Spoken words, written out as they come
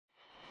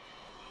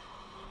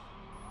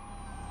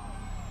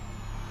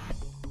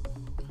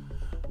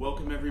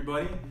Welcome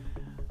everybody.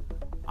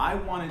 I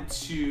wanted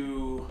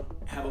to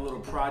have a little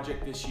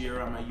project this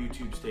year on my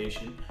YouTube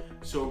station.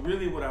 So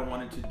really what I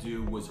wanted to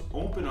do was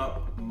open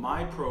up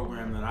my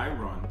program that I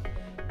run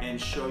and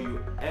show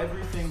you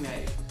everything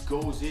that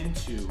goes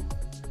into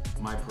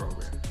my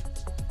program.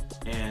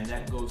 And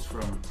that goes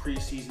from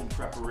preseason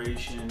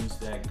preparations,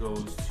 that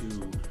goes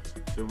to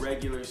the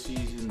regular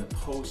season, the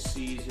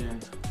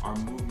postseason, our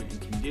movement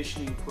and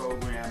conditioning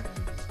program.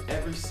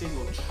 Every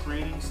single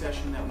training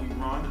session that we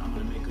run, I'm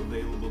going to make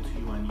available to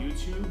you on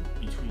YouTube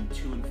between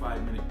 2 and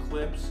 5 minute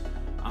clips.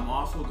 I'm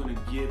also going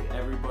to give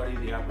everybody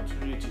the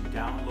opportunity to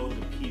download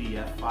the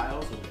PDF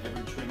files of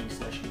every training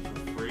session for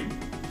free.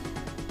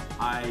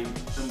 I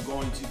am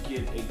going to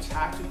give a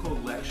tactical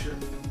lecture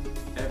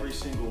every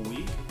single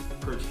week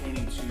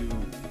pertaining to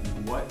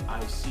what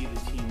I see the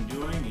team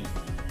doing and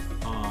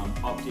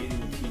updating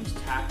the team's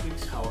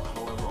tactics,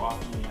 however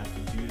often we have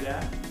to do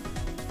that.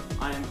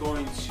 I am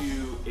going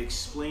to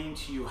explain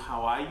to you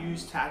how I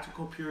use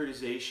tactical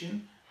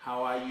periodization,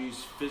 how I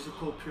use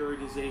physical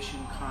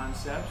periodization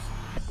concepts,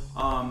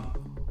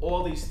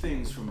 all these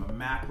things from a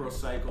macro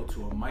cycle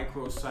to a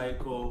micro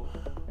cycle.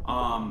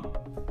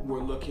 We're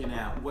looking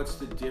at what's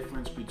the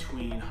difference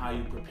between how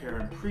you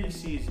prepare in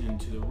preseason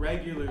to the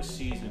regular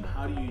season,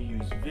 how do you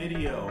use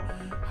video,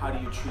 how do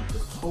you treat the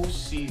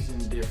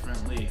postseason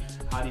differently,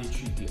 how do you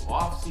treat the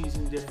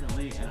off-season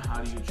differently, and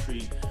how do you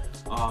treat,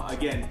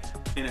 again,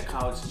 in a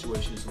college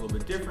situation it's a little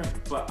bit different,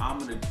 but I'm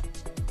going to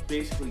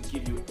basically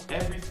give you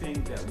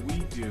everything that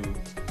we do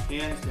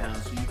hands down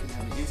so you can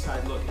have an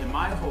inside look. And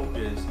my hope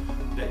is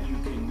that you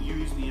can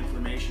use the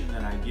information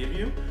that I give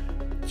you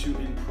to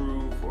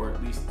improve, or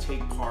at least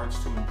take parts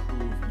to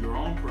improve your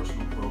own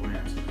personal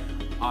programs.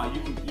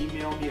 You can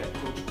email me at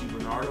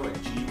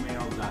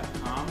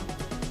coachdibernardo@gmail.com.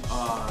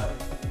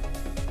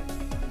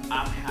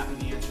 I'm happy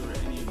to answer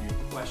any of your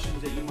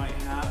questions that you might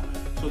have.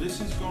 So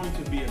this is going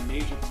to be a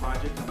major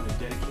project. I'm going to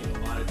dedicate a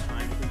lot of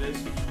time for this.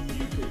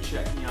 You could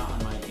check me out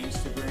on my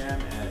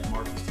Instagram at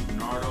Marcus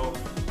DiBernardo.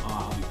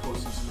 I'll be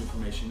posting some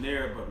information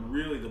there, but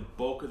really the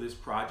bulk of this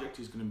project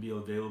is going to be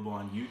available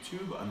on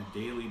YouTube on a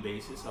daily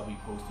basis. I'll be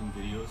posting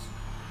videos,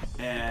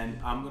 and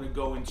I'm going to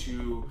go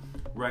into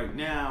right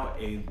now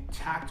a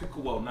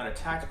tactical, well, not a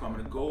tactical, I'm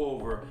going to go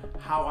over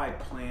how I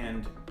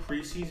planned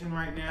preseason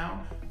right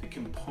now, the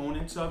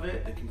components of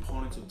it, the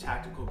components of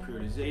tactical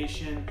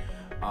periodization,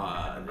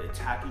 the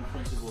attacking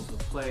principles of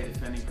play,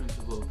 defending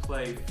principles of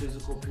play,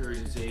 physical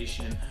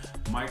periodization,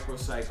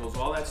 microcycles,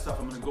 all that stuff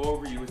I'm going to go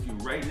over with you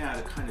right now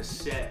to kind of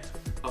set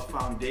a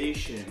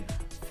foundation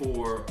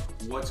for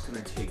what's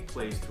going to take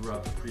place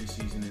throughout the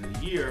preseason and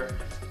the year.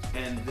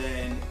 And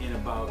then in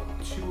about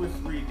 2 or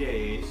 3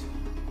 days,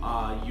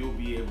 you'll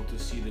be able to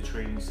see the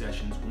training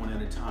sessions one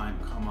at a time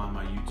come on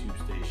my YouTube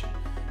station.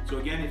 So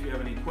again, if you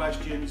have any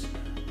questions,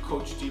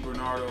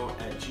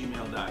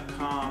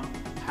 coachdibernardo@gmail.com.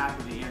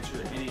 Happy to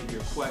answer any of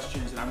your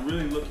questions, and I'm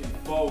really looking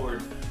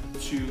forward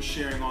to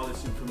sharing all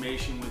this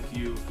information with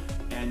you,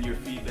 and your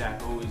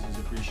feedback always is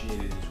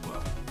appreciated as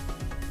well.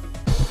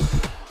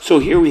 So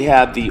here we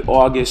have the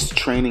August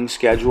training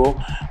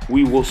schedule.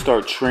 We will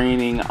start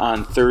training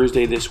on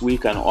Thursday this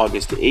week on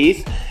August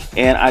 8th,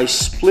 and I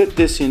split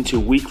this into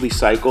weekly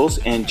cycles,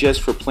 and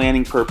just for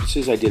planning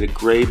purposes I did a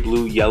gray,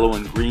 blue, yellow,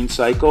 and green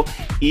cycle.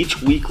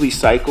 Each weekly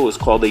cycle is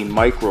called a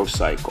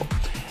microcycle.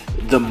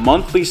 The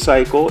monthly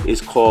cycle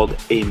is called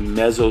a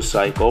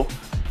mesocycle,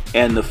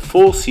 and the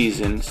full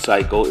season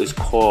cycle is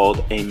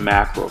called a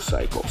macro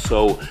cycle.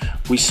 So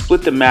we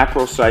split the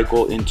macro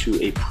cycle into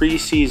a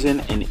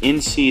preseason, an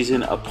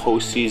in-season, a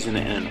postseason,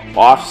 and an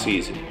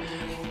off-season.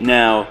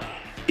 Now,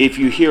 if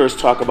you hear us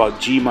talk about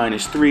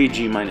G-3,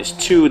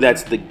 G-2,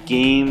 that's the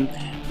game.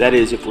 That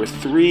is, if we're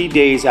 3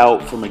 days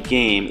out from a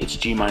game, it's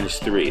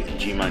G-3, then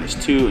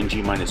G-2, and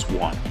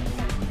G-1.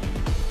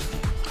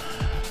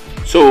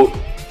 So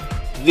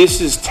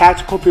this is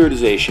tactical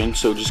periodization,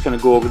 so just going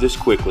to go over this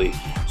quickly.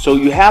 So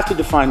you have to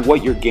define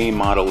what your game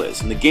model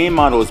is. And the game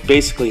model is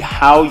basically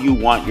how you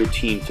want your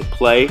team to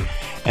play.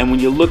 And when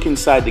you look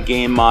inside the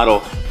game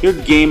model, your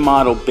game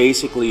model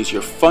basically is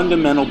your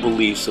fundamental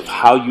beliefs of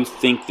how you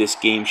think this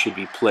game should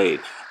be played.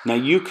 Now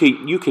you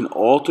can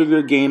alter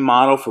your game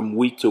model from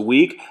week to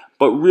week,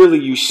 but really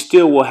you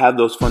still will have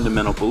those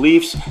fundamental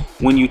beliefs.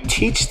 When you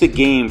teach the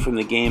game from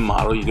the game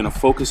model, you're going to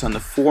focus on the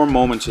 4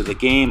 moments of the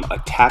game: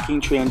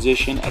 attacking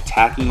transition,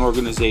 attacking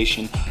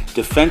organization,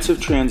 defensive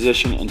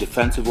transition, and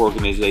defensive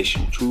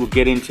organization, which we will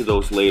get into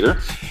those later.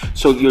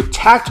 So your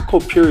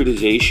tactical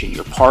periodization,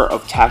 you're part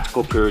of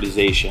tactical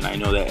periodization. I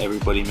know that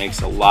everybody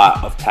makes a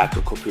lot of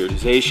tactical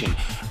periodization,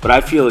 but I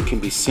feel it can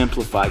be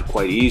simplified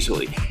quite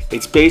easily.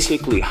 It's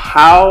basically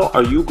how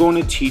are you going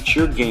to teach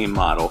your game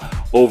model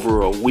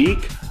over a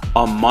week,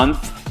 a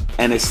month,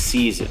 and a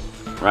season,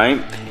 right?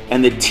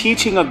 And the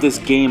teaching of this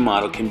game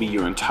model can be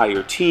your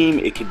entire team.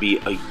 It could be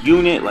a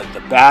unit like the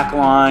back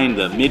line,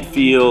 the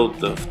midfield,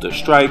 the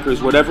strikers,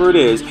 whatever it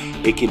is.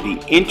 It could be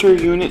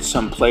inter-unit,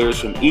 some players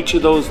from each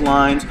of those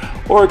lines,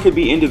 or it could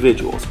be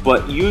individuals.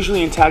 But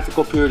usually in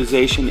tactical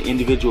periodization, the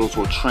individuals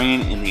will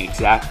train in the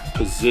exact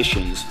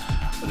positions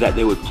that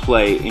they would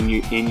play in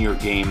your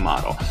game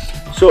model.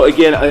 So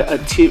again,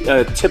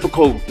 a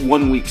typical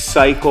 1 week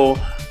cycle,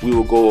 we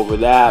will go over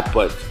that,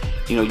 but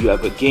you know, you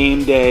have a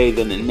game day,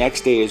 then the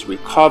next day is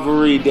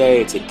recovery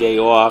day, it's a day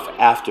off.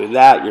 After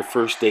that, your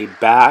first day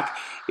back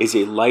is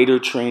a lighter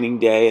training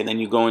day, and then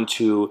you go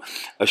into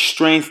a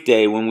strength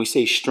day. When we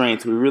say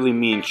strength, we really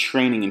mean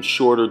training in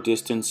shorter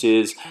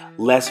distances,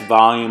 less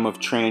volume of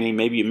training.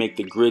 Maybe you make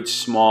the grid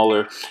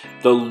smaller.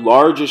 The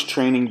largest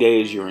training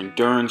day is your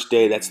endurance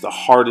day. That's the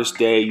hardest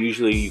day.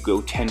 Usually you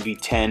go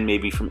 10v10,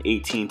 maybe from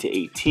 18 to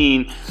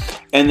 18,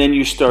 and then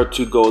you start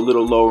to go a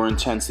little lower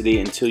intensity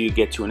until you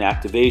get to an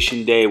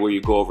activation day where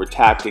you go over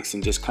tactics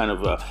and just kind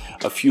of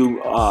a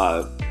few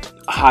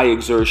high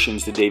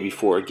exertions the day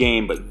before a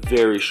game, but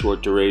very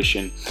short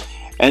duration.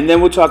 And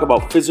then we'll talk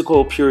about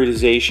physical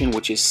periodization,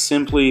 which is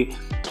simply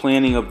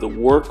planning of the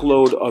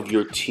workload of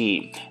your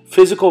team.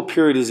 Physical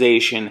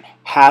periodization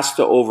has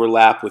to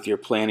overlap with your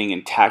planning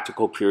and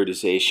tactical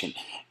periodization.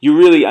 You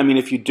really, I mean,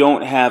 if you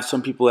don't have,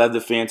 some people have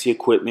the fancy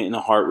equipment and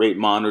the heart rate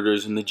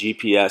monitors and the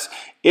GPS.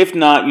 If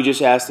not, you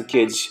just ask the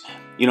kids,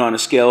 you know, on a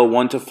scale of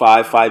 1 to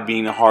 5, 5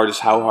 being the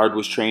hardest, how hard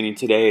was training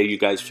today? Are you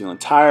guys feeling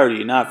tired? Are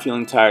you not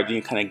feeling tired?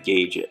 You kind of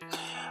gauge it.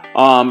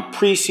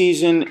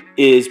 Preseason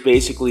is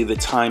basically the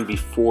time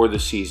before the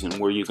season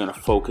where you're going to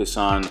focus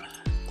on,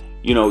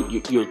 you know,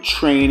 your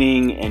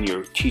training and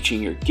you're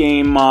teaching your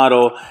game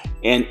model.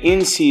 And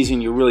in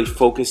season, you're really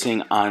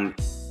focusing on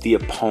the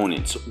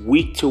opponents.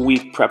 Week to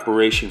week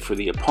preparation for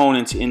the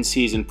opponents. In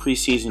season,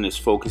 preseason is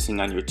focusing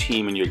on your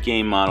team and your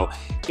game model.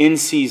 In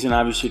season,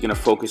 obviously you're going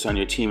to focus on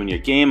your team and your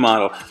game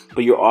model,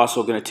 but you're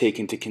also going to take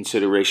into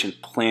consideration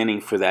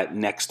planning for that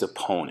next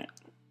opponent.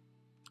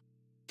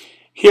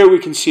 Here we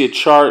can see a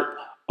chart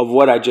of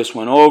what I just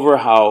went over,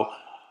 how,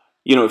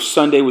 you know, if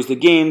Sunday was the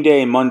game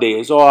day, Monday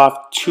is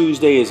off,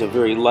 Tuesday is a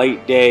very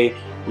light day,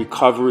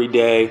 recovery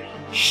day,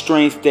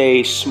 strength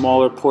day,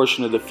 smaller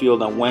portion of the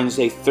field on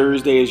Wednesday,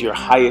 Thursday is your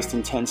highest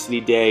intensity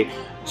day,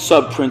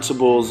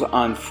 sub-principles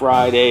on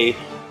Friday,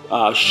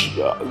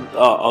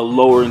 a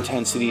lower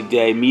intensity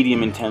day,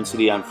 medium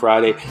intensity on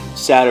Friday,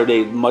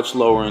 Saturday much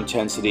lower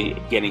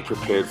intensity, getting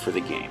prepared for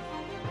the game.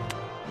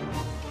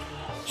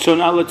 So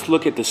now let's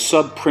look at the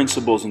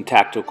sub-principles in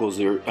tactical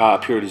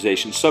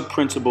periodization.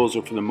 Sub-principles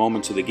are for the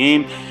moments of the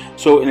game.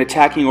 So in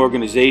attacking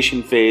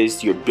organization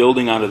phase, you're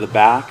building out of the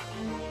back,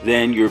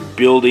 then you're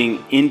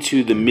building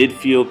into the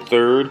midfield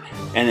third,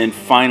 and then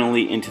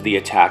finally into the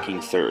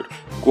attacking third.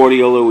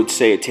 Guardiola would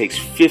say it takes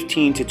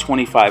 15 to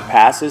 25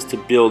 passes to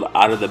build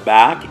out of the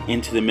back,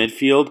 into the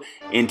midfield,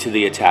 into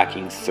the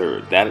attacking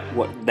third.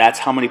 That's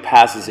how many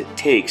passes it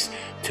takes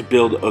to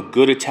build a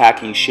good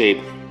attacking shape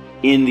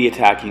in the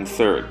attacking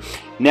third.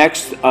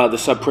 Next, the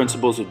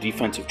sub-principles of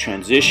defensive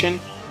transition,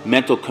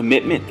 mental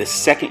commitment, the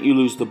second you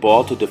lose the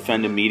ball to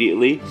defend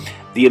immediately,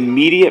 the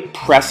immediate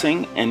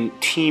pressing and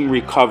team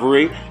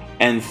recovery,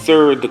 and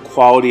third, the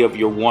quality of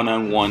your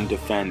one-on-one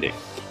defending.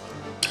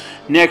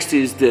 Next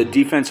is the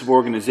defensive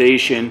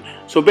organization.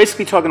 So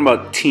basically talking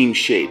about team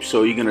shape.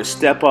 So you're going to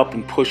step up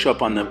and push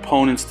up on the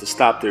opponents to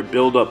stop their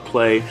build-up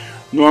play.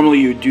 Normally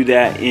you do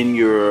that in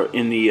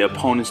the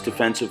opponent's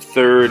defensive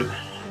third.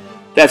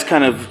 That's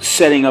kind of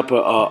setting up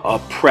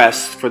a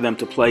press for them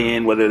to play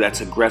in, whether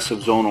that's aggressive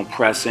zonal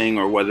pressing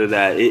or whether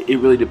that, it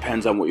really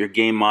depends on what your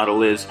game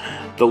model is.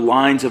 The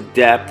lines of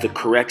depth, the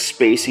correct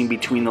spacing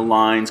between the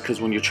lines,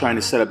 because when you're trying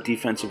to set up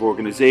defensive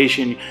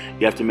organization,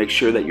 you have to make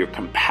sure that you're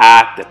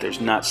compact, that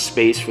there's not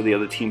space for the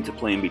other team to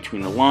play in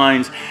between the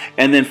lines.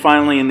 And then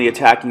finally in the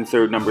attacking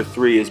third, number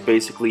 3 is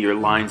basically your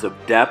lines of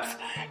depth.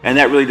 And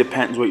that really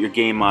depends what your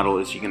game model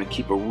is. You're going to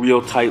keep a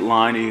real tight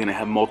line, or you're going to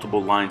have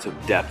multiple lines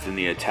of depth in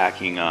the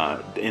attacking,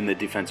 in the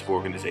defensive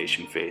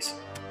organization phase.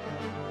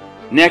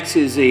 Next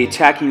is the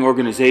attacking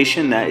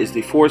organization. That is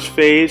the force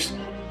phase.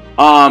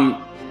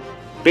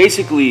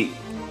 Basically,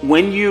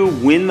 when you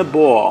win the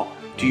ball,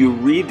 do you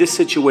read the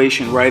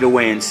situation right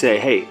away and say,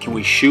 hey, can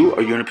we shoot?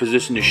 Are you in a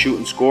position to shoot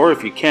and score?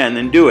 If you can,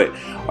 then do it.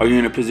 Are you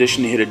in a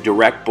position to hit a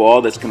direct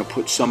ball that's going to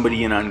put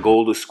somebody in on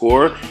goal to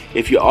score?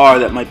 If you are,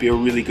 that might be a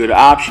really good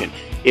option.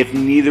 If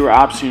neither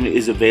option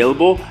is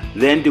available,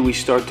 then do we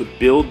start to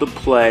build the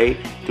play?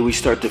 Do we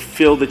start to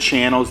fill the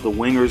channels? The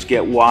wingers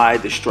get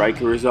wide, the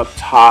striker is up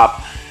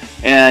top.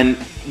 And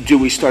do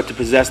we start to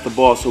possess the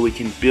ball so we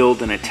can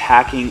build an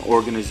attacking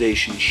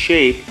organization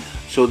shape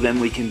so then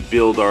we can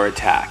build our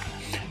attack?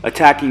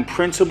 Attacking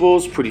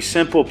principles, pretty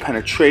simple: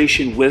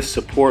 penetration, width,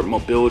 support,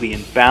 mobility,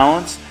 and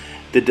balance.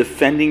 The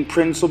defending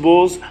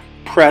principles: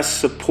 press,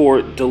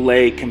 support,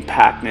 delay,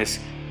 compactness,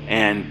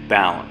 and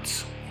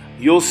balance.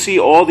 You'll see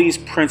all these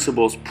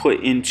principles put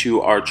into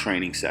our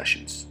training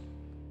sessions.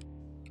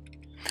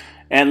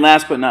 And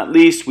last but not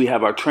least, we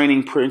have our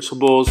training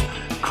principles.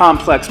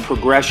 Complex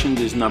progressions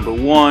is number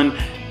 1.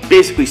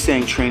 Basically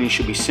saying training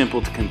should be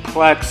simple to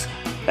complex.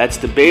 That's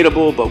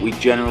debatable, but we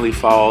generally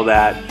follow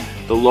that.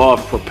 The law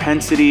of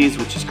propensities,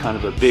 which is kind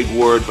of a big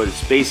word, but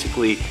it's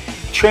basically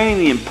training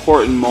the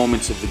important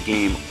moments of the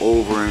game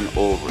over and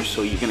over.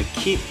 So you're going to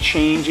keep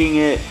changing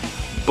it,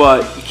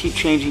 but you keep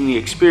changing the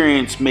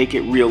experience, make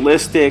it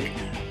realistic,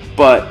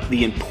 but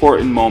the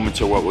important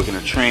moments are what we're going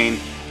to train.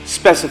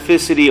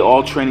 Specificity,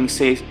 all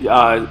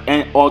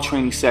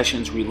training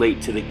sessions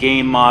relate to the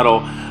game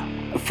model.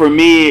 For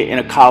me, in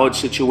a college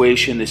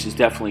situation, this is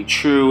definitely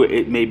true.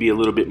 It may be a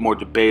little bit more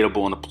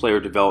debatable in a player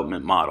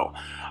development model.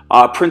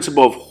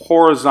 Principle of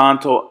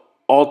horizontal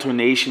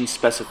alternation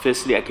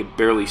specificity, I could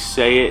barely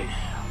say it.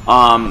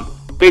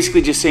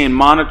 Basically just saying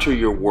monitor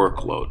your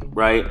workload,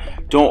 right?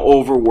 Don't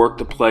overwork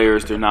the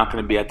players. They're not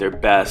going to be at their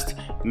best.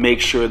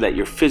 Make sure that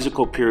your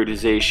physical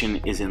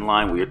periodization is in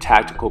line with your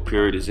tactical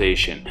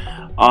periodization.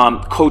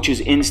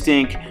 Coach's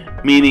instinct,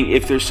 meaning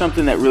if there's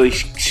something that really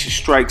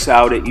strikes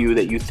out at you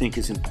that you think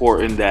is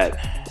important, that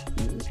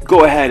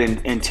go ahead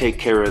and take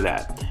care of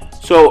that.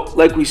 So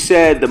like we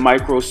said, the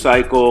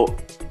microcycle,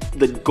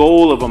 the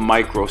goal of a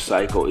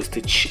microcycle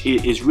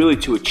is really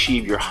to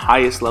achieve your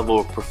highest level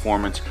of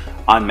performance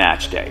on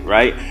match day,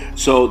 right?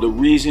 So the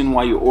reason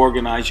why you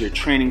organize your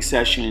training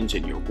sessions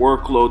and your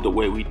workload the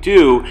way we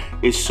do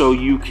is so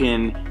you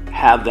can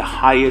have the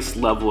highest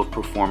level of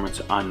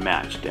performance on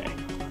match day.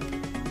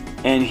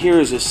 And here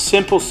is a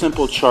simple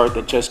chart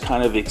that just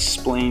kind of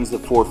explains the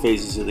 4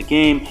 phases of the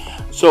game.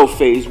 So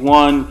phase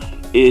 1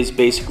 is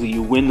basically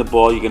you win the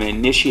ball, you're going to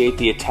initiate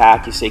the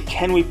attack. You say,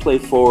 can we play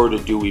forward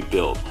or do we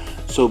build?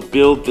 So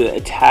build the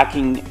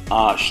attacking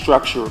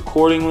structure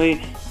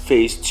accordingly.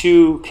 Phase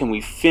 2, can we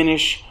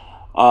finish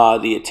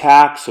the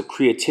attack? So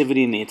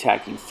creativity in the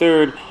attacking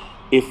third.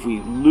 If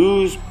we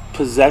lose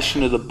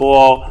possession of the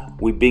ball,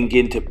 we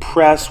begin to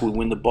press. We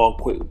win the ball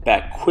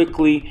back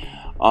quickly.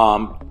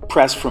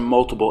 Press from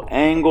multiple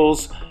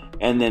angles.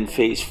 And then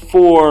phase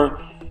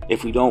 4,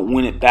 if we don't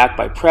win it back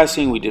by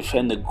pressing, we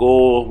defend the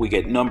goal. We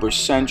get numbers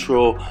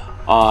central.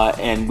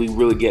 And we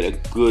really get a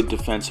good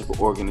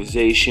defensive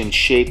organization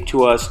shape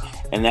to us,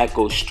 and that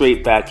goes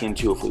straight back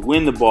into, if we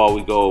win the ball,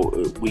 we go,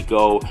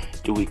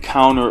 do we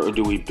counter or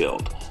do we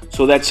build?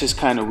 So that's just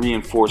kind of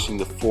reinforcing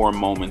the 4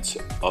 moments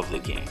of the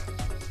game.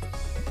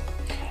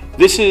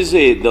 This is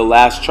the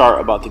last chart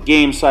about the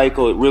game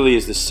cycle. It really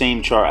is the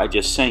same chart I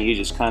just sent you,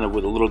 just kind of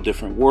with a little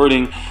different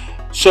wording.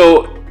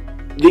 So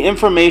the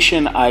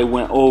information I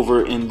went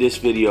over in this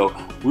video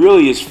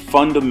really is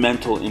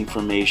fundamental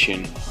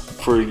information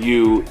for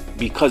you,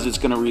 because it's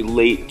going to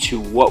relate to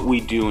what we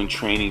do in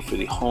training for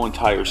the whole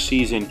entire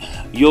season.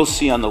 You'll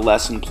see on the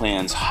lesson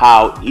plans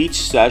how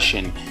each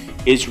session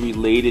is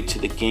related to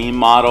the game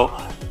model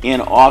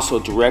and also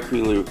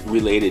directly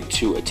related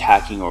to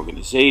attacking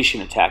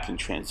organization, attacking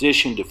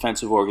transition,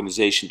 defensive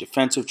organization,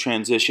 defensive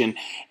transition,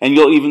 and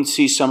you'll even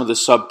see some of the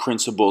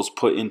sub-principles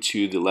put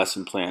into the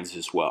lesson plans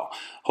as well.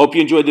 Hope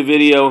you enjoyed the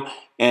video,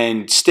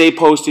 and stay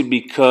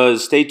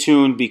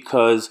tuned,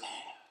 because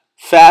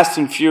fast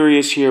and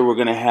furious here, we're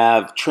going to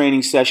have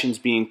training sessions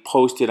being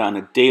posted on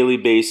a daily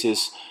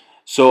basis.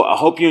 So I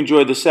hope you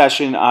enjoyed the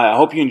session. I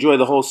hope you enjoy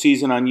the whole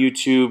season on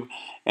YouTube.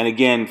 And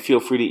again, feel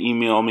free to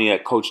email me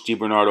at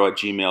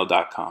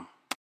coachdbernardo@gmail.com.